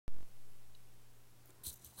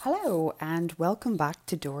Hello and welcome back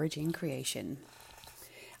to Dora Jean Creation.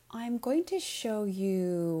 I'm going to show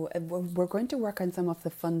you, we're going to work on some of the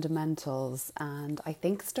fundamentals, and I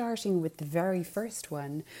think starting with the very first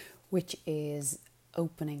one, which is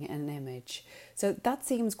opening an image. So that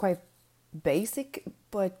seems quite basic,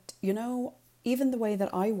 but even the way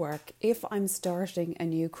that I work, if I'm starting a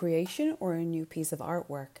new creation or a new piece of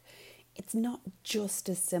artwork, it's not just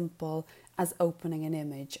as simple as opening an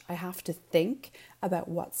image. I have to think about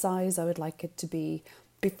what size I would like it to be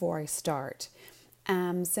before I start.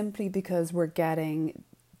 Simply because we're getting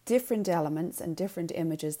different elements and different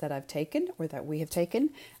images that I've taken or that we have taken,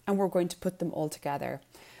 and we're going to put them all together.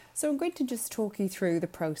 So I'm going to just talk you through the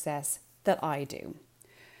process that I do.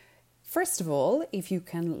 First of all, if you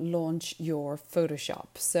can launch your Photoshop.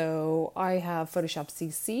 So I have Photoshop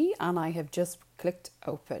CC and I have just clicked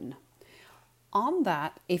open. On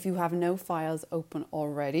that, if you have no files open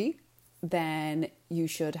already, then you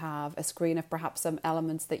should have a screen of perhaps some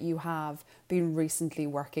elements that you have been recently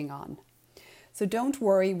working on. So don't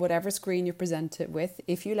worry, whatever screen you're presented with,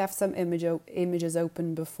 if you left some images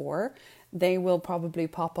open before, they will probably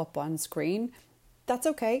pop up on screen. That's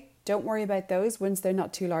okay. Don't worry about those once they're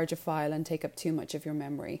not too large a file and take up too much of your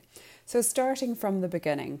memory. So starting from the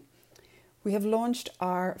beginning, we have launched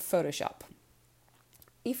our Photoshop.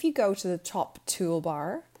 If you go to the top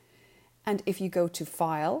toolbar and if you go to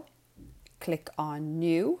File, click on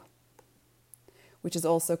New, which is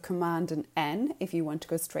also Command and N if you want to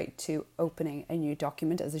go straight to opening a new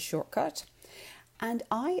document as a shortcut. And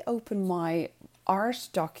I open my art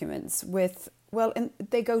documents with,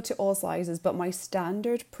 they go to all sizes, but my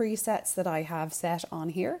standard presets that I have set on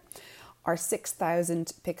here are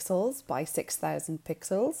 6000 pixels by 6000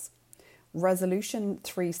 pixels, resolution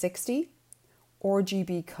 360,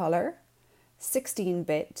 RGB color,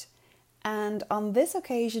 16-bit, and on this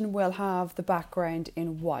occasion we'll have the background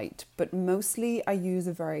in white, but mostly I use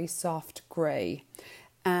a very soft grey.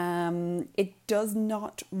 It does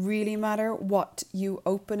not really matter what you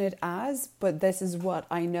open it as, but this is what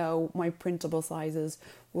I know my printable sizes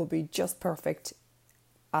will be just perfect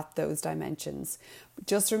at those dimensions.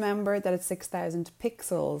 Just remember that it's 6000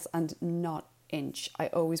 pixels and not inch. I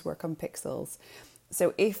always work on pixels.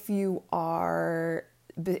 So if you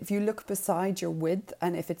look beside your width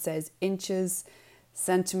and if it says inches,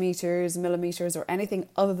 centimeters, millimeters, or anything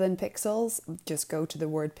other than pixels, just go to the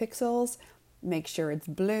word pixels, make sure it's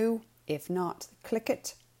blue. If not, click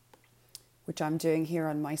it, which I'm doing here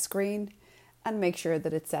on my screen, and make sure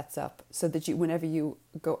that it sets up so that whenever you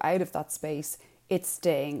go out of that space, it's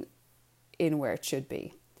staying in where it should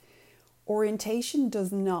be. Orientation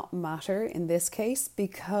does not matter in this case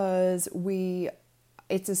because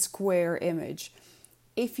it's a square image.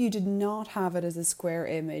 If you did not have it as a square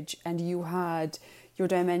image and you had your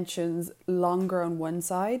dimensions longer on one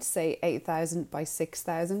side, say 8000 by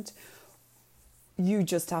 6000, you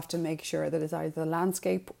just have to make sure that it's either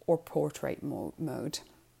landscape or portrait mode.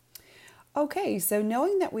 Okay, so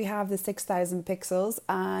knowing that we have the 6000 pixels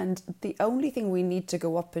and the only thing we need to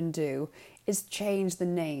go up and do is change the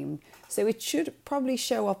name. So it should probably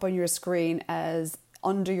show up on your screen as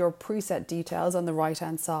under your preset details on the right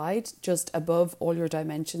hand side, just above all your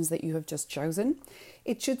dimensions that you have just chosen.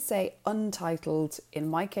 It should say Untitled. In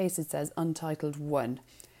my case, it says Untitled 1.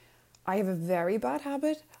 I have a very bad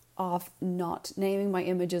habit of not naming my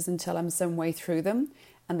images until I'm some way through them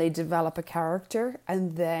and they develop a character,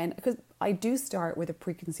 and then, because I do start with a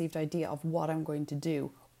preconceived idea of what I'm going to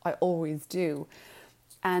do. I always do.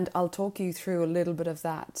 And I'll talk you through a little bit of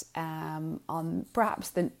that on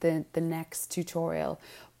perhaps the next tutorial.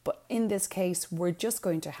 But in this case, we're just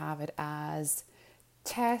going to have it as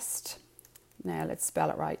test. Now let's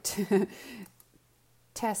spell it right.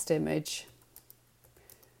 Test image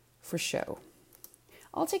for show.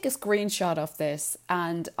 I'll take a screenshot of this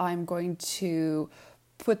and I'm going to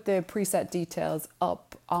put the preset details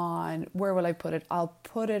up on, where will I put it? I'll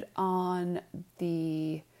put it on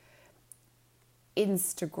the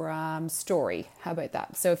Instagram story. How about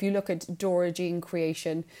that? So if you look at Dora Jean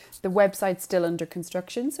Creation, the website's still under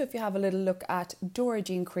construction. So if you have a little look at Dora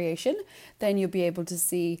Jean Creation, then you'll be able to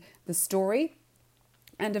see the story.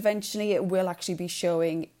 And eventually it will actually be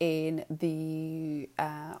showing in the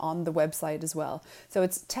on the website as well. So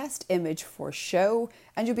it's test image for show,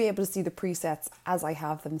 and you'll be able to see the presets as I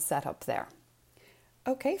have them set up there.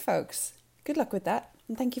 Okay, folks, good luck with that,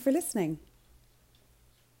 and thank you for listening.